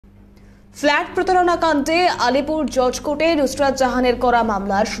Flat প্রতারণা কাণ্ডে আলিপুর জজ কোর্টে নুসরাত জাহানের করা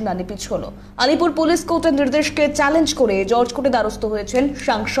মামলার শুনানি পিছল। আলিপুর পুলিশ কোর্টের নির্দেশকে চ্যালেঞ্জ করে জজ কোর্টে দ্বারস্থ হয়েছেন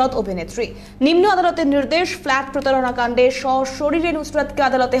সাংসদ অভিনেত্রী। নিম্ন আদালতের নির্দেশ, ফ্ল্যাট প্রতারণা কাণ্ডে সশরীরে নুসরাতকে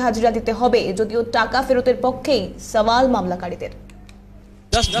আদালতে হাজিরা দিতে হবে, যদিও টাকা ফেরতের পক্ষেই সওয়াল মামলাকারীদের।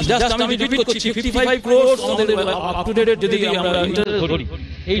 আমি রিপিট করছি, 55 crores আমাদের আপ টু ডেট যদি আমরা ধরি,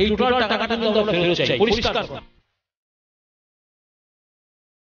 এই টোটাল টাকাটা কিন্তু আমরা ফেরত চাই, পরিষ্কার।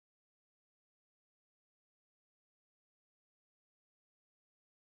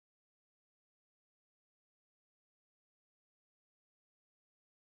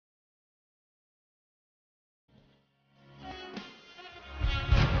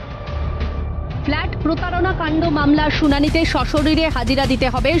 ফ্ল্যাট প্রতারণা কাণ্ড মামলার শুনানিতে সশরীরে হাজিরা দিতে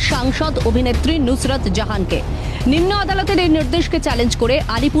হবে সাংসদ অভিনেত্রী নুসরাত জাহানকে। নিম্ন আদালতের এই নির্দেশকে চ্যালেঞ্জ করে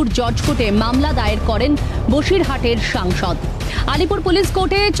আলিপুর জজ কোর্টে মামলা দায়ের করেন বসিরহাটের সাংসদ। আলিপুর পুলিশ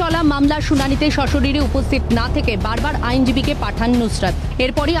কোর্টে চলা মামলার শুনানিতে সশরীরে উপস্থিত না থেকে বারবার আইনজীবীকে পাঠান নুসরাত।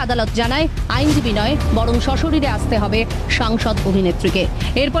 এরপরই আদালত জানায় আইনজীবী নয়, বরং সশরীরে আসতে হবে সাংসদ অভিনেত্রীকে।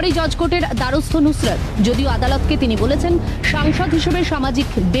 এরপরই জজ কোর্টের দ্বারস্থ নুসরাত। যদিও আদালতকে তিনি বলেছেন সাংসদ হিসেবে সামাজিক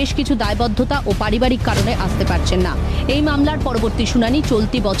বেশ কিছু দায়বদ্ধতা ও পারিবারিক কারণে আসতে পারছেন না। এই মামলার পরবর্তী শুনানি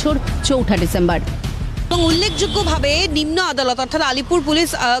চলতি বছর 4 ডিসেম্বর। এবং উল্লেখযোগ্যভাবে নিম্ন আদালত অর্থাৎ আলিপুর পুলিশ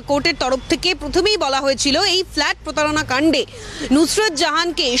কোর্টের তরফ থেকে প্রথমেই বলা হয়েছিল এই ফ্ল্যাট প্রতারণা কাণ্ডে নুসরাত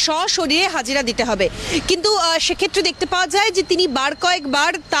জাহানকে সশরীরে হাজিরা দিতে হবে, কিন্তু সেক্ষেত্রে দেখতে পাওয়া যায় যে তিনি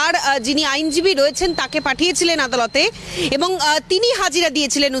কয়েকবার তার যিনি আইনজীবী রয়েছেন তাকে পাঠিয়েছিলেন আদালতে এবং তিনি হাজিরা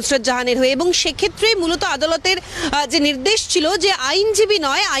দিয়েছিলেন নুসরাত জাহানের হয়ে। এবং সেক্ষেত্রে মূলত আদালতের যে নির্দেশ ছিল যে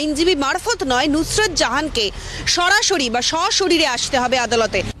আইনজীবী মারফত নয়, নুসরাত জাহানকে সরাসরি বা সশরীরে আসতে হবে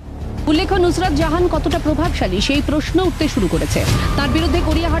আদালতে। উল্লেখ্য, নুসরাত জাহান কতটা প্রভাবশালী সেই প্রশ্ন উঠতে শুরু করেছে। তার বিরুদ্ধে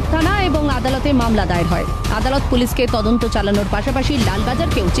গড়িয়াহাট থানা এবং আদালতে মামলা দায়ের হয়। আদালত পুলিশকে তদন্ত চালানোর পাশাপাশি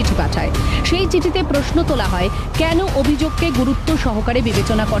লালবাজারকেও চিঠি পাঠায়। সেই চিঠিতে প্রশ্ন তোলা হয়, কেন অভিযোগকে গুরুত্ব সহকারে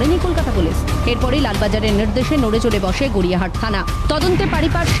বিবেচনা করেনি কলকাতা পুলিশ। এরপরই লালবাজারের নির্দেশে নড়ে চড়ে বসে গড়িয়াহাট থানা। তদন্তে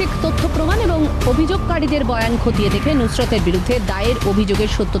পারিপার্শ্বিক তথ্য প্রমাণ এবং অভিযোগকারীদের বয়ান খতিয়ে দেখে নুসরাতের বিরুদ্ধে দায়ের অভিযোগের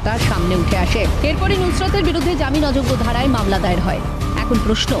সত্যতা সামনে উঠে আসে। এরপরই নুসরাতের বিরুদ্ধে জামিন অযোগ্য ধারায় মামলা দায়ের হয়। এখন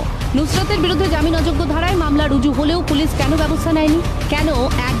প্রশ্ন, নুসরাতের বিরুদ্ধে জামিন অযোগ্য ধারায় মামলা রুজু হলেও পুলিশ কেন ব্যবস্থা নেয়নি? কেন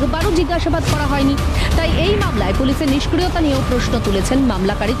একবারও জিজ্ঞাসাবাদ করা হয়নি? তাই এই মামলায় পুলিশের নিষ্ক্রিয়তা নিয়েও প্রশ্ন তুলেছেন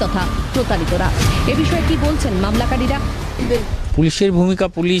মামলাকারী তথা প্রতারিতরা। এ বিষয়ে কি বলছেন মামলাকারীরা? পুলিশের ভূমিকা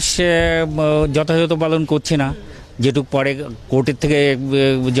পুলিশ যথাযথ পালন করছে না। যেটুক পরে কোর্টের থেকে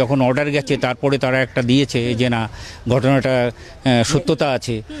যখন অর্ডার গেছে তারপরে তারা একটা দিয়েছে যে না, ঘটনাটা সত্যতা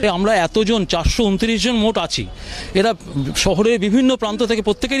আছে। আমরা এতজন 429 জন মোট আছি। এরা শহরের বিভিন্ন প্রান্ত থেকে,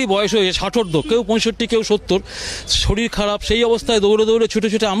 প্রত্যেকেরই বয়স হয়েছে 60, কেউ 65, কেউ 70। শরীর খারাপ, সেই অবস্থায় দৌড়ে দৌড়ে ছুটে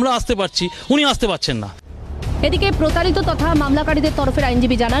ছুটে আমরা আসতে পারছি, উনি আসতে পারছেন না। এদিকে প্রতারিত তথা মামলাকারীদের তরফের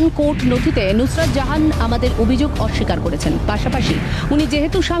আইনজীবী জানান, কোর্ট নথিতে নুসরাত জাহান আমাদের অভিযোগ অস্বীকার করেছেন। পাশাপাশি উনি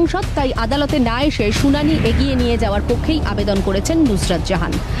যেহেতু সাংসদ, তাই আদালতে না এসে শুনানি এগিয়ে নিয়ে যাওয়ার পক্ষেই আবেদন করেছেন নুসরাত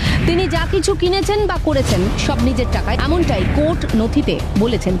জাহান। তিনি যা কিছু কিনেছেন বা করেছেন সব নিজের টাকায়, এমনটাই কোর্ট নথিতে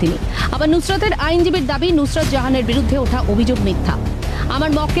বলেছেন তিনি। আবার নুসরাতের আইনজীবীর দাবি, নুসরাত জাহানের বিরুদ্ধে ওঠা অভিযোগ মিথ্যা।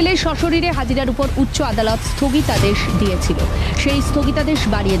 আমার মক্কেলের সশরীরে হাজিরার উপর উচ্চ আদালত স্থগিতাদেশ দিয়েছিল, সেই স্থগিতাদেশ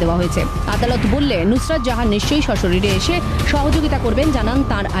বাড়িয়ে দেওয়া হয়েছে। আদালত বললে নুসরাত জাহান নিশ্চয়ই সশরীরে এসে সহযোগিতা করবেন, জানান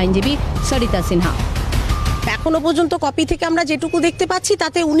তার আইনজীবী সরিতা সিনহা। এখনো পর্যন্ত কপি থেকে আমরা যেটুকু দেখতে পাচ্ছি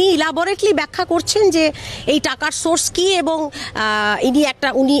তাতে উনি ইলাবোরেটলি ব্যাখ্যা করছেন যে এই টাকার সোর্স কি এবং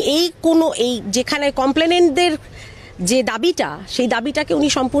উনি এই যেখানে কমপ্লেনেন্টদের যে দাবিটা, সেই দাবিটাকে উনি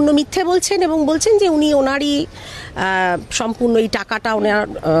সম্পূর্ণ মিথ্যে বলছেন এবং বলছেন যে উনি ওনারই সম্পূর্ণ এই টাকাটা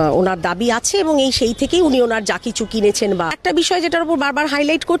ওনার দাবি আছে এবং সেই থেকেই উনি ওনার যা কিছু কিনেছেন। বা একটা বিষয় যেটার উপর বারবার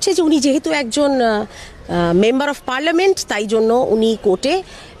হাইলাইট করছে যে উনি যেহেতু একজন মেম্বার অফ পার্লামেন্ট, তাই জন্য উনি কোর্টে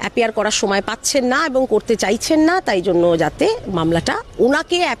অ্যাপিয়ার করার সময় পাচ্ছেন না এবং করতে চাইছেন না, তাই জন্য যাতে মামলাটা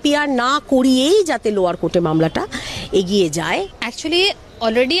ওনাকে অ্যাপিয়ার না করিয়েই যাতে লোয়ার কোর্টে মামলাটা এগিয়ে যায়। অ্যাকচুয়ালি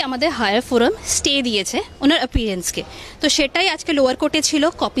অলরেডি আমাদের হায়ার ফোরাম স্টে দিয়েছে ওনার অ্যাপিয়ারেন্সকে, তো সেটাই আজকে লোয়ার কোর্টে ছিল,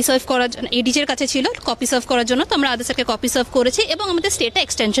 কপি সার্ভ করার জন্য এডিজের কাছে ছিল কপি সার্ভ করার জন্য। তো আমরা আদেশকে কপি সার্ভ করেছি এবং আমাদের স্টেটা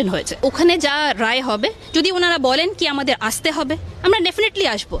এক্সটেনশন হয়েছে। ওখানে যা রায় হবে, যদি ওনারা বলেন কি আমাদের আসতে হবে, আমরা ডেফিনেটলি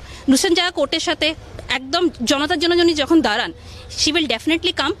আসবো। নুসরাত জাহান কোর্টের সাথে একদম জনতার জন্য যখন দাঁড়ান, she will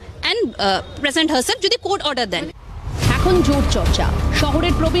definitely come and present herself যদি কোর্ট অর্ডার দেন। এখন জোর চর্চা,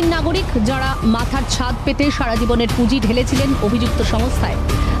 শহরের প্রবীণ নাগরিক যারা মাথার ছাদ পেতে সারা জীবনের পুঁজি ঢেলেছিলেন অভিযুক্ত সংস্থায়,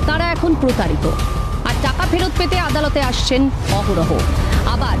 তারা এখন প্রতারিত আর টাকা ফেরত পেতে আদালতে আসছেন অহরহ।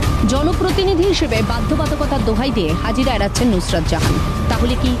 আবার জনপ্রতিনিধি হিসেবে বাধ্যবাধকতার দোহাই দিয়ে হাজিরা এড়াচ্ছেন নুসরাত জাহান।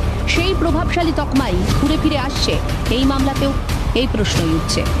 তাহলে কি সেই প্রভাবশালী তকমাই ঘুরে ফিরে আসছে এই মামলাতেও? এই প্রশ্নই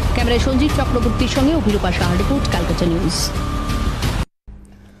উঠছে। ক্যামেরায় সঞ্জীব চক্রবর্তীর সঙ্গে অভিরূপা সাহা, রিপোর্ট, ক্যালকাটা নিউজ।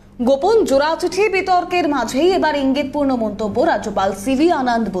 গোপন জোড়া চিঠি বিতর্কের মাঝেই এবার ইঙ্গিতপূর্ণ মন্তব্য রাজ্যপাল সিভি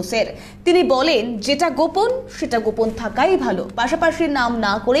আনন্দ বোসের। তিনি বলেন, যেটা গোপন সেটা গোপন থাকাই ভালো। পাশাপাশি নাম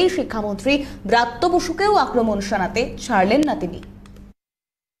না করেই শিক্ষামন্ত্রী ব্রাত্য বসুকেও আক্রমণ শানাতে ছাড়লেন না তিনি।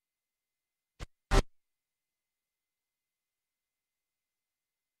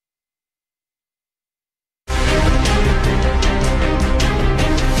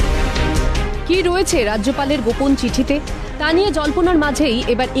 কি রয়েছে রাজ্যপালের গোপন চিঠিতে তা নিয়ে জল্পনার মাঝেই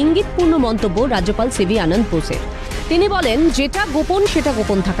এবার ইঙ্গিতপূর্ণ মন্তব্য রাজ্যপাল সিভি আনন্দ বোসের। তিনি বলেন, যেটা গোপন সেটা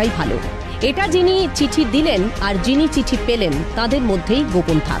গোপন থাকাই ভালো। এটা যিনি চিঠি দিলেন আর যিনি চিঠি পেলেন তাদের মধ্যেই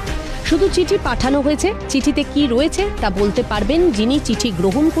গোপন থাক। শুধু চিঠি পাঠানো হয়েছে, চিঠিতে কি রয়েছে তা বলতে পারবেন যিনি চিঠি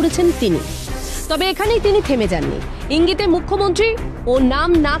গ্রহণ করেছেন তিনি। তবে এখানেই তিনি থেমে যাননি। ইঙ্গিতে মুখ্যমন্ত্রী ও নাম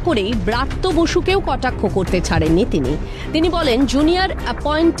না করেই ব্রাত্য বসুকেও কটাক্ষ করতে ছাড়েননি তিনি। তিনি বলেন, জুনিয়র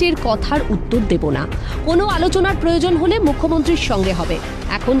অ্যাপয়েন্টের কথার উত্তর দেব না। কোনো আলোচনার প্রয়োজন হলে মুখ্যমন্ত্রীর সঙ্গে হবে।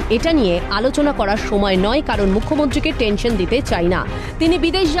 এখন এটা নিয়ে আলোচনা করার সময় নয়, কারণ মুখ্যমন্ত্রীকে টেনশন দিতে চাই না। তিনি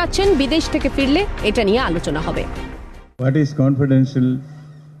বিদেশ যাচ্ছেন, বিদেশ থেকে ফিরলে এটা নিয়ে আলোচনা হবে। What is confidential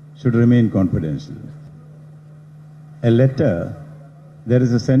should remain confidential. A letter, there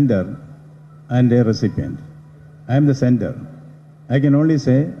is a sender and a recipient. I am the sender. I can only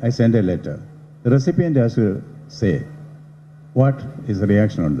say I send a letter. The recipient has to say what is the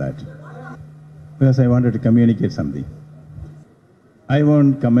reaction on that, because I wanted to communicate something. I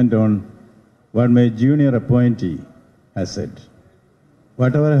won't comment on what my junior appointee has said.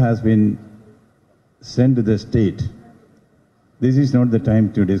 Whatever has been sent to the state, this is not the time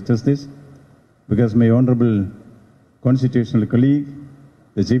to discuss this, because my honorable constitutional colleague,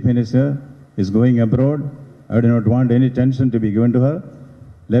 the Chief Minister, is going abroad. I do not want any tension to be given to her.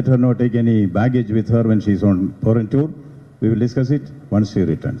 Let her not take any baggage with her when she is on foreign tour. We will discuss it once she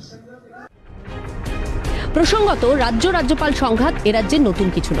returns. প্রসঙ্গত, রাজ্যপাল সংঘাত এ রাজ্যের নতুন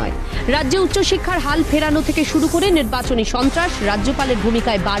কিছু নয়। রাজ্যে উচ্চশিক্ষার হাল ফেরানো থেকে শুরু করে নির্বাচনী সন্ত্রাস, রাজ্যপালের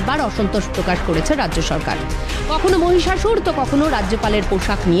ভূমিকায় বারবার অসন্তোষ প্রকাশ করেছে রাজ্য সরকার। কখনো মহিষাসুর তো কখনো রাজ্যপালের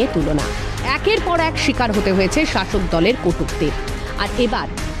পোশাক নিয়ে তুলনা। একের পর এক শিকার হতে হয়েছে শাসক দলের কটূক্তির। আর এবার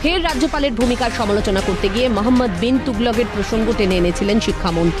ফের রাজ্যপালের ভূমিকার সমালোচনা করতে গিয়ে মোহাম্মদ বিন তুগলকের প্রসঙ্গ টেনে এনেছিলেন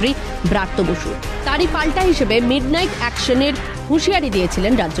শিক্ষামন্ত্রী ব্রাত্য বসু। তারই পাল্টা হিসেবে মিডনাইট অ্যাকশনের হুঁশিয়ারি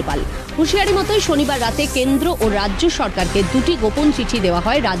দিয়েছিলেন রাজ্যপাল। হুঁশিয়ারি মতোই শনিবার রাতে কেন্দ্র ও রাজ্য সরকারকে দুটি গোপন চিঠি দেওয়া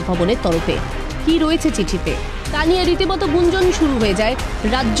হয় রাজভবনের তরফে। কি রয়েছে চিঠিতে তা নিয়ে রীতিমতো গুঞ্জন শুরু হয়ে যায়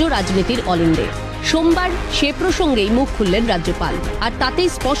রাজ্য রাজনীতির অলিন্দে। সোমবার সে প্রসঙ্গেই মুখ খুললেন রাজ্যপাল, আর তাতেই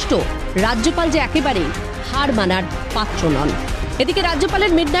স্পষ্ট রাজ্যপাল যে একেবারেই হার মানার পাত্র নন। এদিকে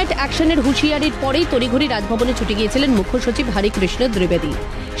রাজ্যপালের মিডনাইট অ্যাকশনের হুঁশিয়ারির পরেই তড়িঘড়ি রাজভবনে ছুটে গিয়েছিলেন মুখ্য সচিব হরিকৃষ্ণ দ্বিবেদী।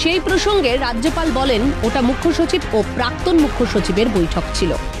 সেই প্রসঙ্গে রাজ্যপাল বলেন, ওটা মুখ্য সচিব ও প্রাক্তন মুখ্য সচিবের বৈঠক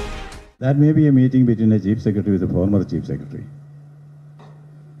ছিল। That may be a meeting between a chief secretary with a former chief secretary.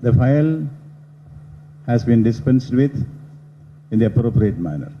 The file has been dispensed with in the appropriate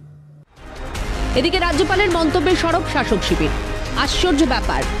manner. এদিকে রাজ্যপালের মন্তব্যে সরব শাসক শিবির। আশ্চর্য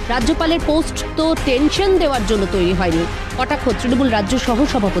ব্যাপার, রাজ্যপালের পোস্ট তো টেনশন দেওয়ার জন্য তৈরি হয়নি। কটাক্ষ তৃণমূল রাজ্য সহ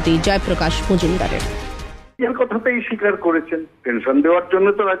সভাপতি জয়প্রকাশ মজুমদারের। এর কথাটাই স্বীকার করেছেন, টেনশন দেওয়ার জন্য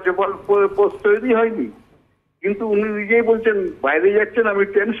তো রাজ্যপাল পোস্ট তৈরি হয়নি, কিন্তু উনি নিজেই বলছেন বাইরে যাচ্ছেন, আমি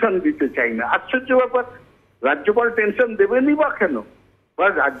টেনশন দিতে চাই না। আশ্চর্য ব্যাপার, রাজ্যপাল টেনশন দেবেনই বা কেন? বা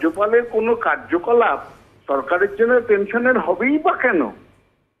রাজ্যপালের কোনো কার্যকলাপ সরকারের জন্য টেনশনের হবেই বা কেন?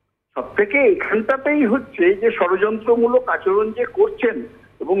 সব থেকে এখানটাতেই হচ্ছে যে ষড়যন্ত্রমূলক আচরণ যে করছেন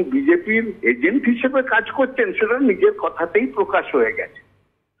এবং বিজেপির এজেন্ট হিসেবে কাজ করছেন, সেটা নিজের কথাতেই প্রকাশ হয়ে গেছে।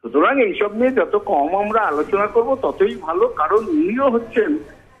 সুতরাং এইসব নিয়ে যত কম আমরা আলোচনা করব ততই ভালো, কারণ উনিও হচ্ছেন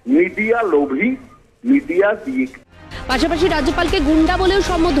মিডিয়া লোভী, মিডিয়া দিয়ে। পাশাপাশি রাজ্যপালকে গুন্ডা বলেও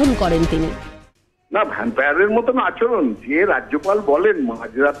সম্বোধন করেন তিনি। না, ভ্যাম্পায়ারের মতন আচরণ। যে রাজ্যপাল বলেন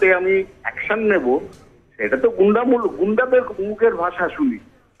মাঝরাতে আমি অ্যাকশন নেব, সেটা তো গুন্ডাদের মুখের ভাষা শুনি।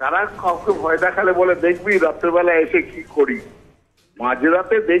 তারা কাউকে ভয় দেখালে বলে দেখবি রাত্রেবেলা এসে কি করি,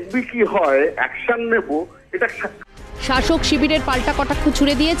 মাঝরাতে দেখবি কি হয়, অ্যাকশন নেব। এটা শাসক শিবিরের পাল্টা কটাক্ষ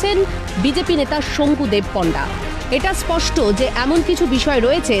ছুড়ে দিয়েছেন বিজেপি নেতা শঙ্কুদেব পণ্ডা। এটা স্পষ্ট যে এমন কিছু বিষয়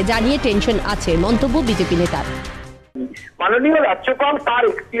রয়েছে যা নিয়ে টেনশন আছে, মন্তব্য বিজেপি নেতার। মাননীয় রাজ্যপাল তার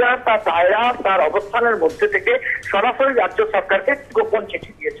ইখতিয়ার, তার দায়রা, তার অবস্থানের মধ্যে থেকে সরাসরি রাজ্য সরকারকে গোপন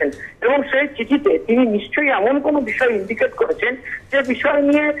চিঠি দিয়েছেন এবং সেই চিঠিতে তিনি নিশ্চয়ই এমন কোনো বিষয় ইন্ডিকেট করেছেন যে বিষয়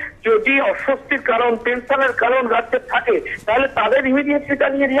নিয়ে যদি অস্বস্তির কারণ, টেনশনের কারণ রাজ্যে থাকে, তাহলে তাদের ইমিডিয়েট সেটা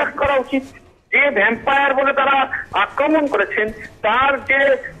নিয়ে রিয়াক্ট করা উচিত। যে ভ্যাম্পায়ার বলে তারা আক্রমণ করেছেন, তার যে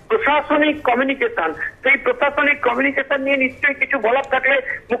প্রশাসনিক কমিউনিকেশন, সেই প্রশাসনিক কমিউনিকেশন নিয়ে নিশ্চয়ই কিছু বলার থাকলে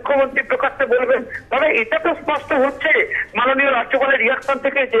মুখ্যমন্ত্রী প্রকাশ্যে বলবেন। তবে এটা তো স্পষ্ট হচ্ছে মাননীয় রাজ্যপালের রিয়াকশন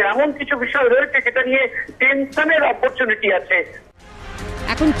থেকে যে এমন কিছু বিষয় রয়েছে যেটা নিয়ে টেনশনের অপরচুনিটি আছে।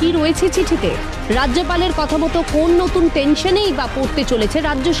 এখন কি রয়েছে চিঠিতে? রাজ্যপালের কথা মতো কোন নতুন টেনশনেই বা পড়তে চলেছে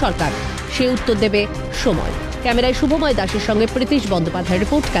রাজ্য সরকার? সে উত্তর দেবে সময়। ক্যামেরায় শুভময় দাসের সঙ্গে প্রীতিশ বন্দ্যোপাধ্যায়,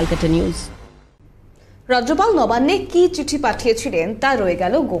 রিপোর্ট ক্যালকাটা নিউজ। রাজ্যপাল নবান্নে কি চিঠি পাঠিয়েছিলেন তা রয়ে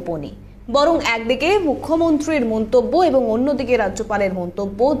গেল গোপনই। বরং একদিকে মুখ্যমন্ত্রীর মন্তব্য এবং অন্যদিকে রাজ্যপালের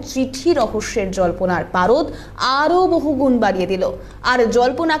মন্তব্য চিঠি রহস্যের জল্পনার পারদ আরও বহুগুণ বাড়িয়ে দিল। আর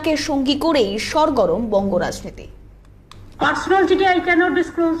জল্পনাকে সঙ্গী করেই সরগরম বঙ্গ রাজনীতি। Personal চিঠি I cannot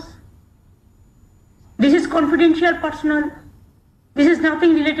disclose. This is confidential, personal. This is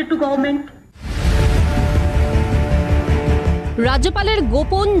nothing related to government. রাজ্যপালের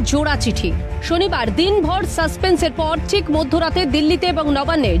গোপন জোড়া চিঠি। শনিবার দিনভর সাসপেন্সের পর ঠিক মধ্যরাতে দিল্লিতে এবং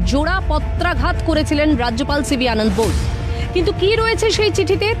নবান্নে জোড়া পত্রাঘাত করেছিলেন রাজ্যপাল সিবি আনন্দ বোস। কিন্তু কি রয়েছে সেই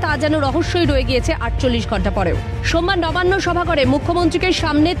চিঠিতে তা যেন রহস্যই রয়ে গিয়েছে 48 ঘন্টা পরেও। সোমবার নবান্ন সভাঘরে মুখ্যমন্ত্রীকে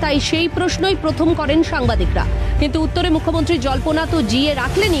সামনে তাই সেই প্রশ্নই প্রথম করেন সাংবাদিকরা। কিন্তু উত্তরে মুখ্যমন্ত্রী জল্পনা তো জিয়ে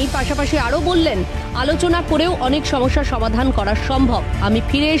রাখলেনই, পাশাপাশি আরও বললেন, আলোচনা করেও অনেক সমস্যার সমাধান করা সম্ভব। আমি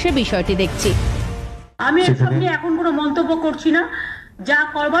ফিরে এসে বিষয়টি দেখছি। আমি এসব নিয়ে এখন কোনো মন্তব্য করছি না, যা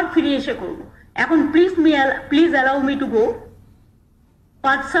করবার ফিরে এসে করব। এখন please allow me to go.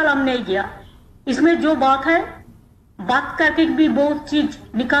 5 साल हम नहीं गया, इसमें जो बात है बात करके भी बहुत चीज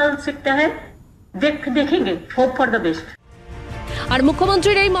निकाल सकता है। देखेंगे, होप फॉर द बेस्ट। আর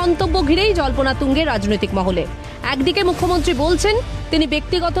মুখ্যমন্ত্রীর এই মন্তব্য ঘিরেই জল্পনা তুঙ্গে রাজনৈতিক মহলে। একদিকে মুখ্যমন্ত্রী বলছেন তিনি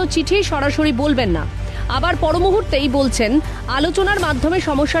ব্যক্তিগত চিঠি সরাসরি বলবেন না, আবার পরমুহূর্তেই বলছেন আলোচনার মাধ্যমে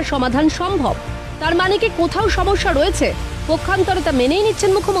সমস্যার সমাধান সম্ভব। তার মানে কি কোথাও সমস্যা রয়েছে? পক্ষান্তরে তা মেনেই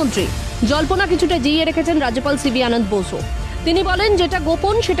নিচ্ছেন মুখ্যমন্ত্রী। জল্পনা কিছুটা জিইয়ে রেখেছেন রাজ্যপাল সিবি আনন্দ বোসও। তিনি বলেন, যেটা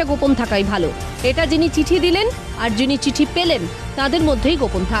গোপন সেটা গোপন থাকাই ভালো। এটা যিনি চিঠি দিলেন আর যিনি চিঠি পেলেন তাদের মধ্যেই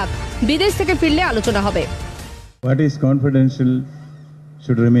গোপন থাক। বিদেশ থেকে ফিরলে আলোচনা হবে। What is confidential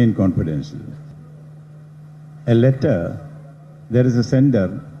should remain confidential. A letter, there is a sender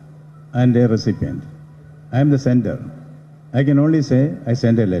and a recipient. I am the sender. I can only say I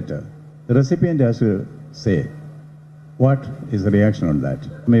send a letter. The recipient has to say what is the reaction on that.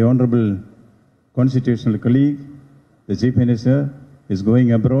 My honorable constitutional colleague, the Chief Minister, is going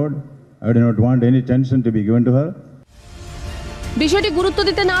abroad. I do not want any tension to be given to her. বিষয়টি গুরুত্ব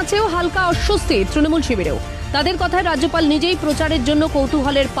দিতে না চেয়েও হালকা অস্বস্তি তৃণমূল শিবিরেও। তাদের কথায় রাজ্যপাল নিজেই প্রচারের জন্য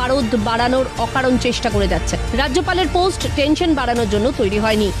কৌতূহলের পারদ বাড়ানোর অকারণ চেষ্টা করে যাচ্ছে। রাজ্যপালের পোস্ট টেনশন বাড়ানোর জন্য তৈরি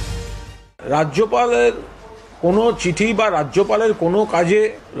হয়নি। রাজ্যপালের কোনো চিঠি বা রাজ্যপালের কোনো কাজে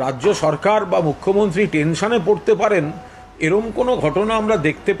রাজ্য সরকার বা মুখ্যমন্ত্রী টেনশনে পড়তে পারেন এরকম কোনো ঘটনা আমরা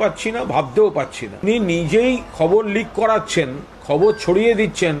দেখতে পাচ্ছি না, ভাবতেও পাচ্ছি না। উনি নিজেই খবর লিক করাচ্ছেন, খবর ছড়িয়ে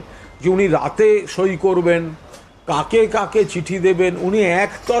দিচ্ছেন যে উনি রাতে সই করবেন, কাকে কাকে চিঠি দেবেন। উনি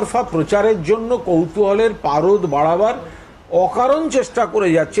একতরফা প্রচারের জন্য কৌতূহলের পারদ বাড়াবার অকারণ চেষ্টা করে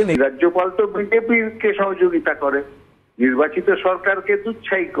যাচ্ছেন। রাজ্যপাল তো বিজেপিকে সহযোগিতা করে, নির্বাচিত সরকারকে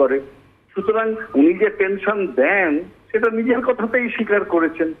দুচ্ছাই করে। সুতরাং উনি যে টেনশন দেন সেটা নিজের কথাতেই স্বীকার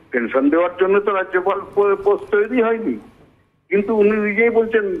করেছেন। টেনশন দেওয়ার জন্য তো রাজ্যপাল পোস্ট তৈরি হয়নি, কিন্তু উনি নিজেই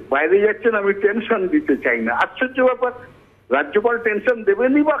বলছেন বাইরে যাচ্ছেন, আমি টেনশন দিতে চাই না। আশ্চর্য ব্যাপার, রাজ্যপাল টেনশন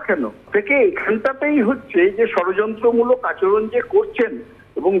দেবেনই বা কেন? থেকে এখানটাতেই হচ্ছে যে ষড়যন্ত্রমূলক আচরণ যে করছেন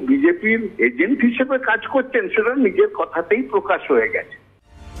এবং বিজেপির এজেন্ট হিসেবে কাজ করছেন সেটা নিজের কথাতেই প্রকাশ হয়ে গেছে।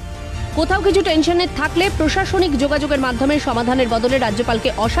 কোথাও কিছু টেনশনে থাকলে প্রশাসনিক যোগাযোগের মাধ্যমে সমাধানের বদলে রাজ্যপালকে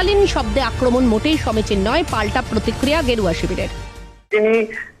অশালীন শব্দে আক্রমণ মোটেই সমীচীন নয়, পাল্টা প্রতিক্রিয়া গেরুয়া শিবিরের। তিনি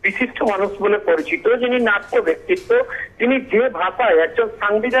বিশিষ্ট মানুষ বলে পরিচিত, যিনি নাট্য ব্যক্তিত্ব, তিনি যে ভাষায় একজন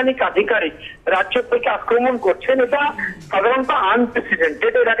সাংবিধানিক আধিকারিক রাজ্যপালকে আক্রমণ করছেন এটা সাধারণত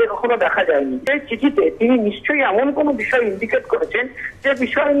আনপ্রেসিডেন্টেড, এর আগে কখনো দেখা যায়নি। সেই চিঠিতে তিনি নিশ্চয়ই এমন কোনো বিষয় ইন্ডিকেট করেছেন যে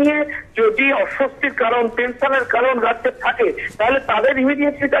বিষয় নিয়ে যদি অস্বস্তির কারণ, টেনশনের কারণ রাজ্যে থাকে তাহলে তাদের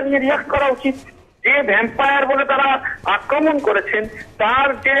ইমিডিয়েটলি তা নিয়ে রিয়াক্ট করা উচিত। যে ভ্যাম্পায়ার বলে তারা আক্রমণ করেছেন তার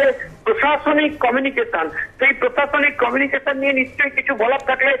যে প্রশাসনিক কমিউনিকেশন, সেই প্রশাসনিক কমিউনিকেশন নিয়ে নিশ্চয়ই কিছু বলার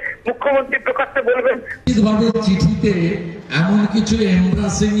থাকলে মুখ্যমন্ত্রী প্রকাশ্যে বলবেন। চিঠিতে এমন কিছু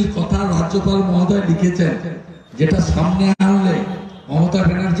এমব্রাসিং কথা রাজ্যপাল মহোদয় লিখেছেন যেটা সামনে আনলে মমতা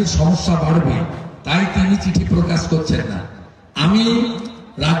ব্যানার্জির সমস্যা বাড়বে, তাই তিনি চিঠি প্রকাশ করছেন না। আমি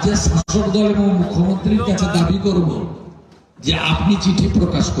রাজ্যের শাসক দল এবং মুখ্যমন্ত্রীর কাছে দাবি করব যে আপনি চিঠি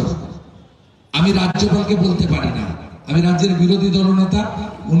প্রকাশ করুন। আমি রাজ্যপালকে বলতে পারি না, আমি রাজ্যের বিরোধী দলনেতা।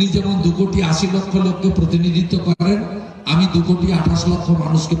 উনি যেমন 2,80,00,000 লোককে প্রতিনিধিত্ব করেন, আমি 2,28,00,000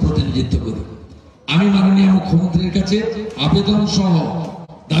 মানুষকে প্রতিনিধিত্ব করি। আমি মাননীয় মুখ্যমন্ত্রীর কাছে আবেদন সহ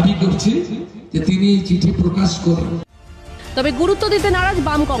দাবি করছি যে তিনি এই চিঠি প্রকাশ করুন। তবে গুরুত্ব দিতে নারাজ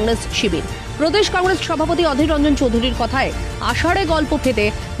বাম কংগ্রেস শিবির। প্রদেশ কংগ্রেস সভাপতি অধীর রঞ্জন চৌধুরীর কথায় আষাঢ়ে গল্প ফেটে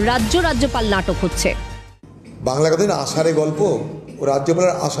রাজ্যপাল নাটক হচ্ছে। বাংলা কথায় না আষাঢ়ে গল্প, ও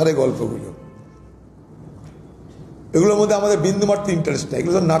রাজ্যপালের আষাঢ়ে গল্পগুলো এগুলোর মধ্যে আমাদের বিন্দুমাত্র ইন্টারেস্ট নেই,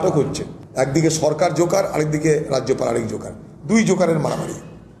 এগুলো তো নাটক হচ্ছে। একদিকে সরকার জোকার, আরেকদিকে রাজ্যপাল আরেক জোকার, দুই জোকারের মারামারি।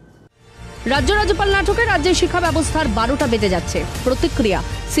 রাজ্যপাল নাটকে রাজ্যের শিক্ষা ব্যবস্থার 12টা বেজে যাচ্ছে, প্রতিক্রিয়া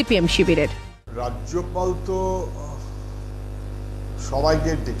সিপিএম শিবিরের। রাজ্যপাল তো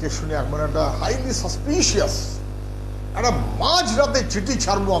সবাইকে ডেকে শুনে এমন একটা হাইলি সাসপিশিয়াস একটা মাঝরাতে চিঠি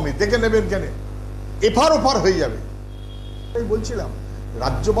ছাড়বো আমি, দেখে নেবেন কেন, এফার ওফার হয়ে যাবে। তাই বলছিলাম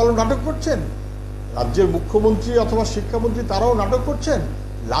রাজ্যপালও নাটক করছেন, রাজ্যের মুখ্যমন্ত্রী অথবা শিক্ষামন্ত্রী তারাও নাটক করছেন।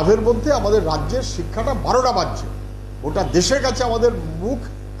 লাভের মধ্যে আমাদের রাজ্যের শিক্ষাটা 12টা বাজছে, গোটা দেশের কাছে আমাদের মুখ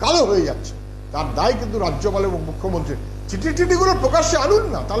কালো হয়ে যাচ্ছে। তার দায় কিন্তু রাজ্যপাল এবং মুখ্যমন্ত্রী। চিঠিগুলো প্রকাশ্যে আনুন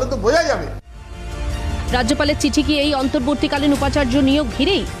না, তাহলে তো বোঝা যাবে। রাজ্যপালের চিঠি কি এই অন্তর্বর্তীকালীন উপাচার্য নিয়োগ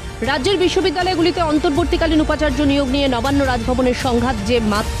ঘিরেই? রাজ্যের বিশ্ববিদ্যালয়গুলিতে অন্তর্বর্তীকালীন উপাচার্য নিয়োগ নিয়ে নবান্ন রাজভবনের সংঘাত যে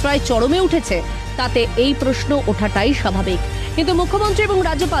মাত্রায় চরমে উঠেছে, তাতে এই প্রশ্ন ওঠাটাই স্বাভাবিক। কিন্তু মুখ্যমন্ত্রী এবং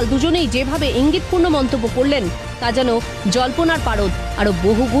রাজ্যপাল দুজনেই যেভাবে ইঙ্গিতপূর্ণ মন্তব্য করলেন, তা যেন জল্পনার পারদ আরো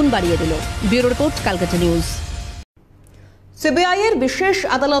বহুগুণ বাড়িয়ে দিল। Bureau report, Calcutta news. CBI এর বিশেষ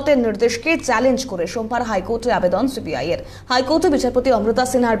আদালতের নির্দেশকে চ্যালেঞ্জ করে সোমবার হাইকোর্টে আবেদন সিবিআই এর। হাইকোর্টে বিচারপতি অমৃতা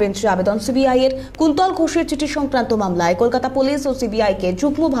সিনহার বেঞ্চে আবেদন সিবিআই এর। কুন্তল ঘোষের চিঠি সংক্রান্ত মামলায় কলকাতা পুলিশ ও সিবিআইকে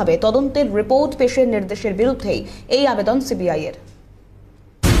যুগ্মভাবে তদন্তের রিপোর্ট পেশের নির্দেশের বিরুদ্ধেই এই আবেদন সিবিআই এর।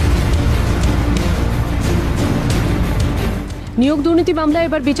 নিয়োগ দুর্নীতি মামলায়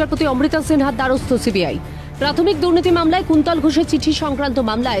এবার বিচারপতি অমৃতা সিনহার দ্বারস্থ সিবিআই। প্রাথমিক দুর্নীতি মামলায় কুন্তল ঘোষের চিঠি সংক্রান্ত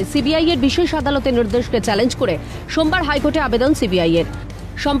মামলায় সিবিআই এর বিশেষ আদালতের নির্দেশকে চ্যালেঞ্জ করে সোমবার হাইকোর্টে আবেদন সিবিআই এর।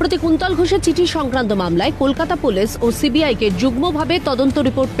 সম্প্রতি কুন্তল ঘোষের চিঠি সংক্রান্ত মামলায় কলকাতা পুলিশ ও সিবিআইকে যুগ্মভাবে তদন্ত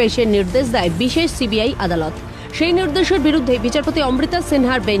রিপোর্ট পেশের নির্দেশ দেয় বিশেষ সিবিআই আদালত। সেই নির্দেশের বিরুদ্ধে বিচারপতি অমৃতা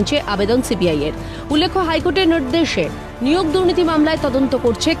সিনহার বেঞ্চে আবেদন সিবিআই এর। উল্লেখ্য, হাইকোর্টের নির্দেশে নিয়োগ দুর্নীতি মামলায় তদন্ত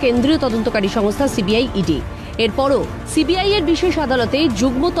করছে কেন্দ্রীয় তদন্তকারী সংস্থা সিবিআই ইডি। এরপরও সিবিআই এর বিশেষ আদালতে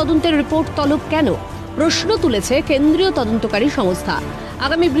যুগ্ম তদন্তের রিপোর্ট তলব কেন, প্রশ্ন তুলেছে কেন্দ্রীয় তদন্তকারী সংস্থা।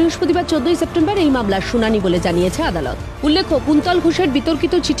 আগামী বৃহস্পতিবার 14 সেপ্টেম্বর এই মামলার শুনানি বলে জানিয়েছে আদালত। উল্লেখ্য, কুন্তল ঘোষের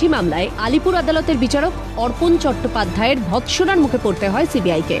বিতর্কিত চিঠি মামলায় আলিপুর আদালতের বিচারক অর্পণ চট্টোপাধ্যায়ের ভৎসনার মুখে পড়তে হয়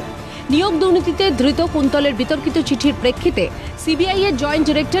সিবিআইকে। নিয়োগ দুর্নীতিতে ধৃত কুন্তলের বিতর্কিত চিঠির প্রেক্ষিতে সিবিআই এর জয়েন্ট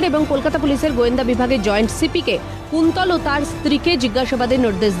ডিরেক্টর এবং কলকাতা পুলিশের গোয়েন্দা বিভাগের জয়েন্ট সিপিকে কুন্তল ও তার স্ত্রীকে জিজ্ঞাসাবাদের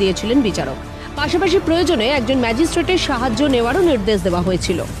নির্দেশ দিয়েছিলেন বিচারক। পাশাপাশি প্রয়োজনে একজন ম্যাজিস্ট্রেটের সাহায্য নেওয়ারও নির্দেশ দেওয়া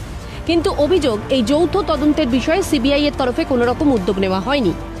হয়েছিল। কিন্তু অভিযোগ, এই যৌথ তদন্তের বিষয়ে সিবিআই এর তরফে কোনো রকম উদ্যোগ নেওয়া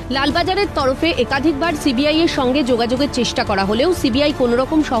হয়নি। লালবাজারের তরফে একাধিকবার সিবিআই এর সঙ্গে যোগাযোগের চেষ্টা করা হলেও সিবিআই কোনো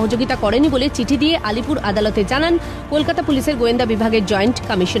রকম সহযোগিতা করেনি বলে চিঠি দিয়ে আলিপুর আদালতে জানান কলকাতা পুলিশের গোয়েন্দা বিভাগের জয়েন্ট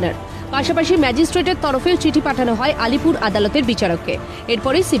কমিশনার। পাশাপাশি ম্যাজিস্ট্রেটের তরফেও চিঠি পাঠানো হয় আলিপুর আদালতের বিচারককে।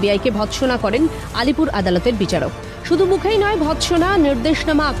 এরপরে সিবিআইকে ভৎসনা করেন আলিপুর আদালতের বিচারক। শুধু মুখেই নয়, ভৎসনা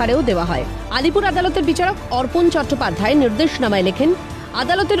নির্দেশনামা আকারেও দেওয়া হয়। আলিপুর আদালতের বিচারক অর্পণ চট্টোপাধ্যায় নির্দেশনামায় লেখেন,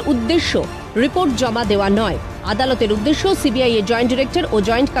 আদালতের উদ্দেশ্য রিপোর্ট জমা দেওয়া নয়, আদালতের উদ্দেশ্য সিবিআই এর joint director O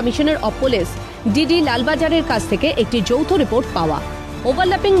joint commissioner of police DD লালবাজারের কাছ থেকে একটি যৌথ রিপোর্ট পাওয়া।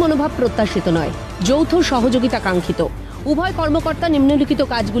 ওভারল্যাপিং মনোভাব প্রত্যাশিত নয়, যৌথ সহযোগিতা কাঙ্ক্ষিত। উভয় কর্মকর্তা নিম্নলিখিত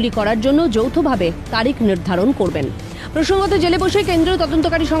কাজগুলি করার জন্য যৌথভাবে তারিখ নির্ধারণ করবেন। প্রসঙ্গত, জেলে বসে কেন্দ্রীয়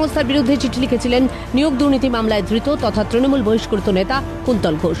তদন্তকারী সংস্থার বিরুদ্ধে চিঠি লিখেছিলেন নিয়োগ দুর্নীতি মামলায় ধৃত তথা তৃণমূল বহিষ্কৃত নেতা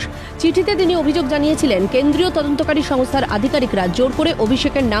কুন্তল ঘোষ। চিঠিতে তিনি অভিযোগ জানিয়েছিলেন, কেন্দ্রীয় তদন্তকারী সংস্থার আধিকারিকরা জোর করে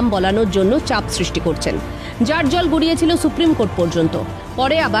অভিষেকের নাম বলানোর জন্য চাপ সৃষ্টি করছেন, যার জল গড়িয়েছিল সুপ্রিম কোর্ট পর্যন্ত।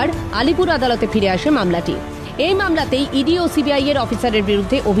 পরে আবার আলিপুর আদালতে ফিরে আসে মামলাটি। এই মামলাতেই ইডি ও সিবিআই এর অফিসারের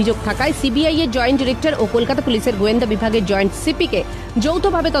বিরুদ্ধে অভিযোগ থাকায় সিবিআই এর জয়েন্ট ডিরেক্টর ও কলকাতা পুলিশের গোয়েন্দা বিভাগের জয়েন্ট সিপিকে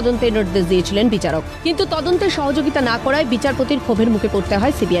যৌথভাবে তদন্তের নির্দেশ দিয়েছিলেন বিচারক। কিন্তু তদন্তে সহযোগিতা না করায় বিচারপতির ক্ষোভের মুখে পড়তে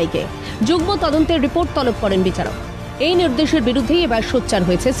হয় সিবিআইকে। যুগ্ম তদন্তের রিপোর্ট তলব করেন বিচারক। এই নির্দেশের বিরুদ্ধেই এবার সোচ্চার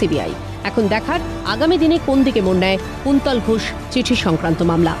হয়েছে সিবিআই। এখন দেখার আগামী দিনে কোন দিকে মোড় নেয় কুন্তল ঘোষ চিঠি সংক্রান্ত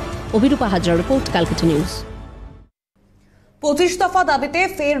মামলা। Abhirupa Hazra report, Calcutta news. 25 দফা দাবিতে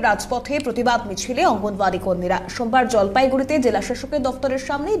ফের রাজপথে প্রতিবাদ মিছিলে অঙ্গনওয়াড়ি কর্মীরা। সোমবার জলপাইগুড়িতে জেলা শাসকের দপ্তরের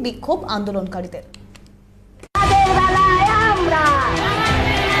সামনে বিক্ষোভ আন্দোলনকারীদের।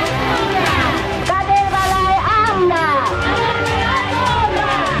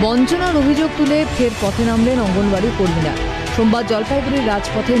 বঞ্চনার অভিযোগ তুলে ফের পথে নামলেন অঙ্গনওয়াড়ি কর্মীরা। সোমবার জলপাইগুড়ির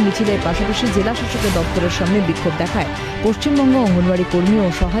রাজপথে মিছিলের পাশাপাশি জেলা শাসকের দপ্তরের সামনে বিক্ষোভ দেখায় পশ্চিমবঙ্গ অঙ্গনওয়াড়ি কর্মী ও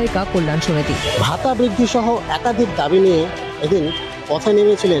সহায়িকা কল্যাণ সমিতি। ভাতা বৃদ্ধি সহ একাধিক দাবি নিয়ে এদিন পথে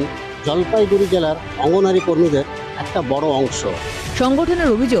নেমেছিলেন জলপাইগুড়ি জেলার অঙ্গনওয়াড়ি কর্মীদের একটা বড় অংশ। সংগঠনের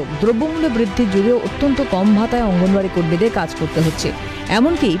অভিযোগ, দ্রব্যমূল্য বৃদ্ধির যুগেও অত্যন্ত কম ভাতায় অঙ্গনওয়াড়ি কর্মীদের কাজ করতে হচ্ছে।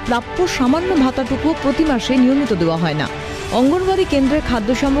 এমনকি প্রাপ্য সামান্য ভাতাটুকু প্রতি মাসে নিয়মিত দেওয়া হয় না। অঙ্গনওয়াড়ি কেন্দ্রের খাদ্য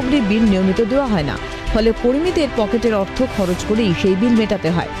সামগ্রীর বিল নিয়মিত দেওয়া হয় না। ফলে কর্মীদের পকেটের অর্থ খরচ করেই সেই বিল মেটাতে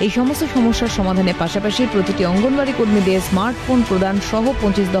হয়। এই সমস্ত সমস্যার সমাধানের পাশাপাশি প্রতিটি অঙ্গনওয়াড়ি কর্মীদের স্মার্টফোন প্রদান সহ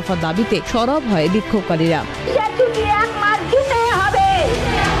 25 দফা দাবিতে সরব হয় বিক্ষোভকারীরা।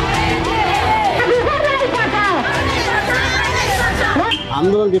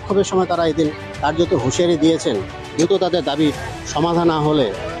 আন্দোলন বিক্ষোভের সময় তারা এদিন কার্যত হুঁশিয়ারি দিয়েছেন, যেহেতু তাদের দাবির সমাধান না হলে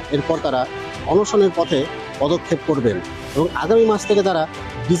এরপর তারা অনশনের পথে পদক্ষেপ করবেন এবং আগামী মাস থেকে তারা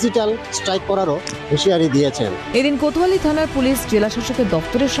ডিজিটাল স্ট্রাইক করারও হুঁশিয়ারি দিয়েছেন। এদিন কোতোয়ালি থানার পুলিশ জেলা শাসকের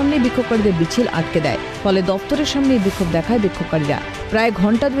দপ্তরের সামনে বিক্ষোভকারীদের মিছিল আটকে দেয়। ফলে দপ্তরের সামনে বিক্ষোভ দেখায় বিক্ষোভকারীরা। প্রায়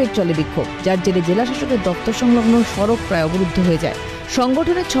ঘন্টা দুয়েক চলে বিক্ষোভ, যার জেরে জেলা শাসকের দপ্তর সংলগ্ন সড়ক প্রায় অবরুদ্ধ হয়ে যায়।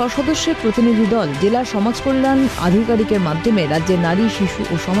 সংগঠনের 6 সদস্যের প্রতিনিধি দল জেলা সমাজ কল্যাণ আধিকারিকের মাধ্যমে রাজ্যের নারী, শিশু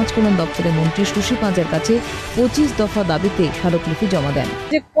ও সমাজ কল্যাণ দপ্তরের মন্ত্রী সুশী পাঁজের কাছে 25 দফা দাবিতে স্মারকলিপি জমা দেন।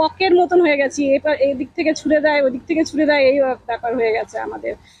 যে ককের মতন হয়ে গেছি, এবার এই দিক থেকে ছুড়ে দেয়, ওই দিক থেকে ছুড়ে দেয়, এই ব্যাপার হয়ে গেছে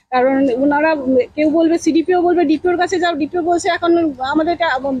আমাদের। কারণ ওনারা কেউ বলবে সিডিপিও বলবে ডিপিওর কাছে যাও, ডিপিও বলছে এখন আমাদেরকে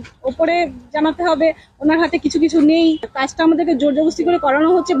ওপরে জানাতে হবে, ওনার হাতে কিছু কিছু নেই। কাজটা আমাদেরকে জোর জবরদস্তি করে করানো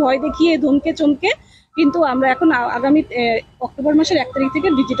হচ্ছে, ভয় দেখিয়ে, ধমকে চমকে। কিন্তু আমরা এখন আগামী অক্টোবর মাসের 1 তারিখ থেকে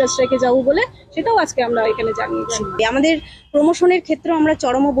ডিজিটাল স্ট্রাইকে যাবো বলে সেটাও আজকে আমরা এখানে জানিয়েছি। আমাদের প্রমোশনের ক্ষেত্রে আমরা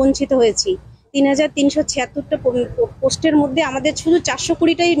চরম বঞ্চিত হয়েছি। 3376টা পোস্টের মধ্যে আমাদের শুধু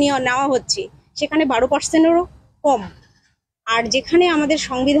 420টাই নেওয়া হচ্ছে, সেখানে 12%-এরও কম। আর যেখানে আমাদের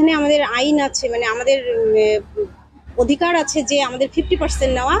সংবিধানে আমাদের আইন আছে, মানে আমাদের অধিকার আছে যে আমাদের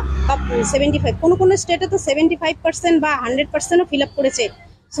 50% নেওয়া বা 75, কোনো স্টেটে তো 75% বা 100%ও ফিল আপ করেছে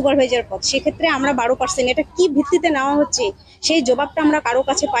সুপারভাইজার পদ, সেক্ষেত্রে আমরা 12%। এটা কি ভিত্তিতে নেওয়া হচ্ছে সেই জবাবটা আমরা কারো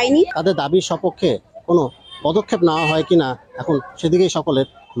কাছে পাইনি। তাদের দাবির সপক্ষে কোনো পদক্ষেপ নেওয়া হয় কিনা এখন সেদিকেই সকলের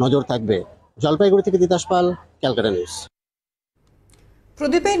নজর থাকবে। জলপাইগুড়ি থেকে তিতাস পাল, ক্যালকাটা নিউজ।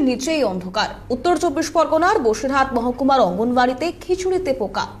 প্রদীপের নিচেই অন্ধকার। উত্তর 24 পরগনার বসিরহাট মহকুমার অঙ্গনবাড়িতে খিচুড়িতে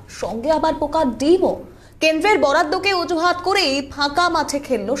পোকা, সঙ্গে আবার পোকার ডিমও। কেন্দ্রের বরাদ্দকে অজুহাত করেই ফাঁকা মাঠে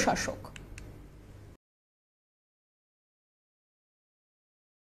খেলল শাসক।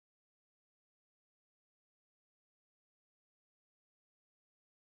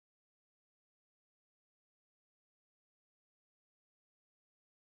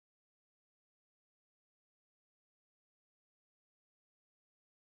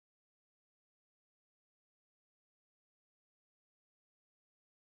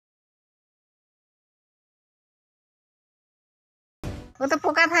 ওতে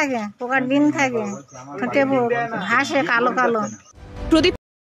পোকা থাকে, পোকার ডিম থাকে, ঠোঁটে ভাসে কালো কালো। প্রদীপ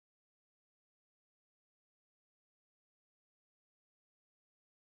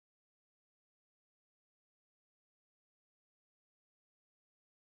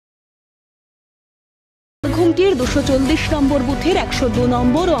ঘুমটির 240 নম্বর বুথের 102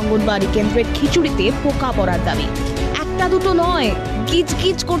 নম্বর অঙ্গনবাড়ি কেন্দ্রের খিচুড়িতে পোকা পড়ার দাবি। একটা দুটো নয়,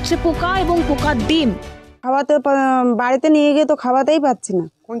 গিজগিজ করছে পোকা এবং পোকার ডিম। খাওয়াতে বাড়িতে নিয়ে গিয়ে তো খাওয়াতেই পাচ্ছি না।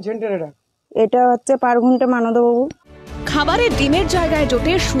 কোন সেন্টার এটা? এটা হচ্ছে পারঘুন্টে মানদবাবু। খাবারের ডিমের জায়গায়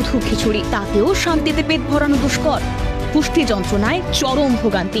জোটে শুধু খিচুড়ি, তাতেও শান্তিতে পেট ভরানো দুষ্কর। পুষ্টি যন্ত্রণায় চরম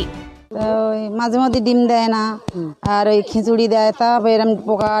ভোগান্তি। মাঝে মাঝে ডিম দেয় না, আর ওই খিচুড়ি দেয়, তা এরকম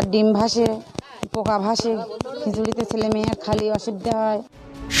পোকা ডিম ভাসে, পোকা ভাসে খিচুড়িতে, ছেলে মেয়ের খালি অসুবিধা হয়।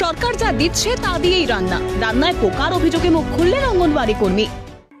 সরকার যা দিচ্ছে তা দিয়েই রান্নায় পোকার অভিযোগে মুখ খুললেন অঙ্গনবাড়ি কর্মী।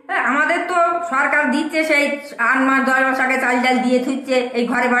 আমাদের তো সরকার দিচ্ছে, সেই 8 মাস 10 মাস আগে চাল ডাল দিয়ে থুচ্ছে, এই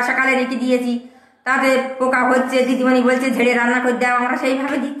ঘরে বর্ষাকালে রেখে দিয়েছি, তাতে পোকা হচ্ছে। দিদিমণি বলছে ঝেড়ে রান্না করে দাও, আমরা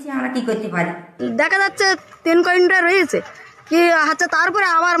সেইভাবে দিচ্ছি, আমরা কি করতে পারি। দেখা যাচ্ছে 3 কুইন্টাল রয়েছে কি হচ্ছে, তারপরে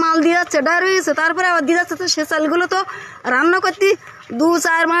আবার মাল দিয়ে যাচ্ছে, ডাল রয়েছে, তারপরে আবার দিয়ে যাচ্ছে। তো সে চালগুলো তো রান্না করতে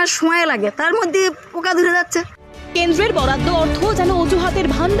 2-4 মাস সময় লাগে, তার মধ্যে পোকা ধরে যাচ্ছে। কেন্দ্রের বরাদ্দ অর্থ যেন অজুহাতের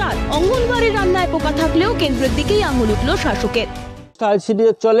ভান্ডার। অঙ্গনবাড়ির রান্নায় পোকা থাকলেও কেন্দ্রের দিকেই আঙুল উঠল শাসকের।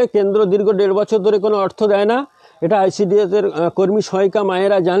 আইসিডিএস চলে, কেন্দ্র দীর্ঘ 1.5 বছর ধরে কোনো অর্থ দেয় না, এটা আইসিডিএস এর কর্মী সহায়িকা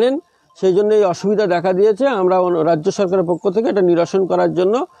মায়েরা জানেন। সেই জন্য এই অসুবিধা দেখা দিয়েছে। আমরা রাজ্য সরকারের পক্ষ থেকে এটা নিরসন করার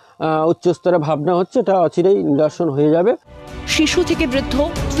জন্য উচ্চস্তরে ভাবনা হচ্ছে, এটা অচিরেই নিরসন হয়ে যাবে। শিশু থেকে বৃদ্ধ,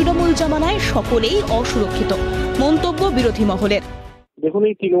 তৃণমূল জামানায় সকলেই অসুরক্ষিত, মন্তব্য বিরোধী মহলের। দেখুন,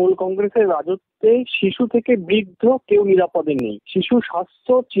 এই তৃণমূল কংগ্রেসের রাজত্বে শিশু থেকে বৃদ্ধ কেউ নিরাপদে নেই। শিশু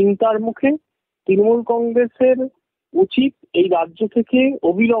স্বাস্থ্য চিন্তার মুখে। তৃণমূল কংগ্রেসের উচিত এই রাজ্য থেকে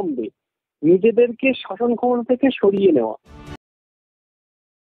অবিলম্বে নিজেদেরকে শাসন ক্ষমতা থেকে সরিয়ে নেওয়া।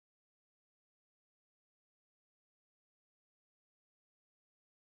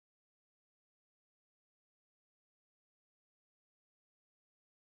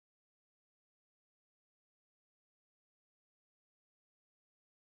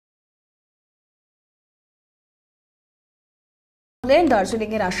 দার্জিলিং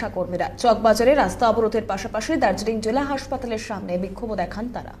এর আশা কর্মীরা চকবাজারে রাস্তা অবরোধের পাশাপাশি দার্জিলিং জেলা হাসপাতালের সামনে বিক্ষোভ দেখান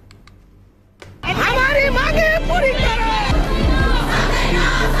তারা। हमारी मांगे पूरी करो।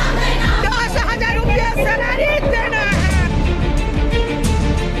 10,000 रुपया सैलरी देना है।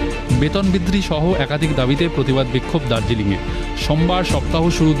 বেতন বৃদ্ধি সহ একাধিক দাবিতে প্রতিবাদ বিক্ষোভ দার্জিলিংয়ে। সোমবার সপ্তাহ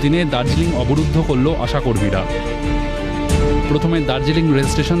শুরুর দিনে দার্জিলিং অবরুদ্ধ করল আশাকর্মীরা। প্রথমে দার্জিলিং রেল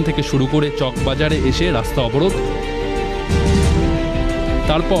স্টেশন থেকে শুরু করে চকবাজারে এসে রাস্তা অবরোধ,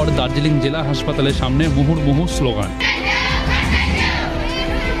 তারপর দার্জিলিং জেলা হাসপাতালের সামনে মুহুর্মুহু স্লোগান।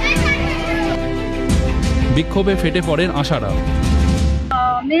 বিক্ষোভে ফেটে পড়েন আশারা।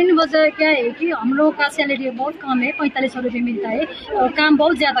 मेन वजह क्या है कि हम लोग का सैलरी बहुत कम है, 4500 रुपये मिलता है और काम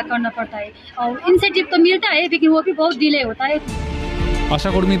बहुत ज़्यादा करना पड़ता है और इंसेंटिव तो मिलता है लेकिन वो भी बहुत डिले होता है।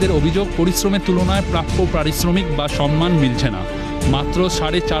 আশাকর্মীদের অভিযোগ, পরিশ্রমের তুলনায় প্রাপ্য পারিশ্রমিক বা সম্মান মিলছে না। মাত্র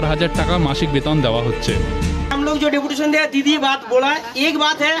 4,500 টাকা মাসিক বেতন দেওয়া হচ্ছে। हम लोग जो डेपुटेशन दिया, दीदी बात बोला, एक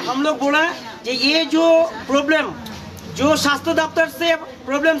बात है हम लोग बोला कि ये जो प्रॉब्लम जो स्वास्थ्य दफ्तर से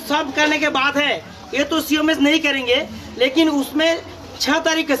प्रॉब्लम सॉल्व करने के बाद है, ये तो सीएमएस नहीं करेंगे, लेकिन उसमें 6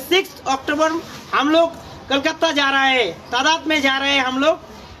 तारीख 6 अक्टूबर हम लोग कलकत्ता जा रहा है, तादाद में जा रहे हैं। हम लोग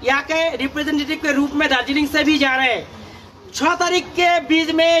यहाँ के रिप्रेजेंटेटिव के रूप में दार्जिलिंग से भी जा रहे हैं। 6 तारीख के बीच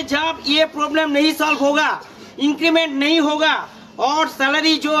में जब ये प्रॉब्लम नहीं सॉल्व होगा, इंक्रीमेंट नहीं होगा और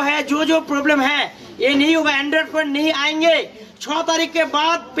सैलरी जो है जो प्रॉब्लम है ये नहीं होगा, 100% नहीं आएंगे। 6 तारीख के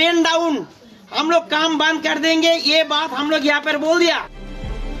बाद पेन डाउन, हम लोग काम बंद कर देंगे, ये बात हम लोग यहाँ पर बोल दिया।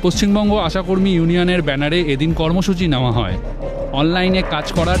 পশ্চিমবঙ্গ আশাকর্মী ইউনিয়নের ব্যানারে এদিন কর্মসূচি নেওয়া হয়। অনলাইনে কাজ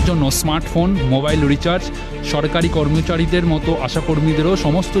করার জন্য স্মার্টফোন, মোবাইল রিচার্জ, সরকারি কর্মচারীদের মতো আশাকর্মীদেরও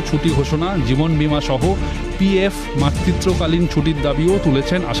সমস্ত ছুটি ঘোষণা, জীবন বীমা সহ পিএফ, মাতৃত্বকালীন ছুটির দাবিও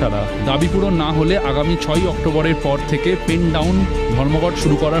তুলেছেন আশারা। দাবি পূরণ না হলে আগামী 6 অক্টোবরের পর থেকে পেন ডাউন ধর্মঘট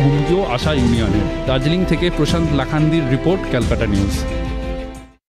শুরু করার হুমকিও আশা ইউনিয়নের। দার্জিলিং থেকে প্রশান্ত লাখান্দির রিপোর্ট, ক্যালকাটা নিউজ।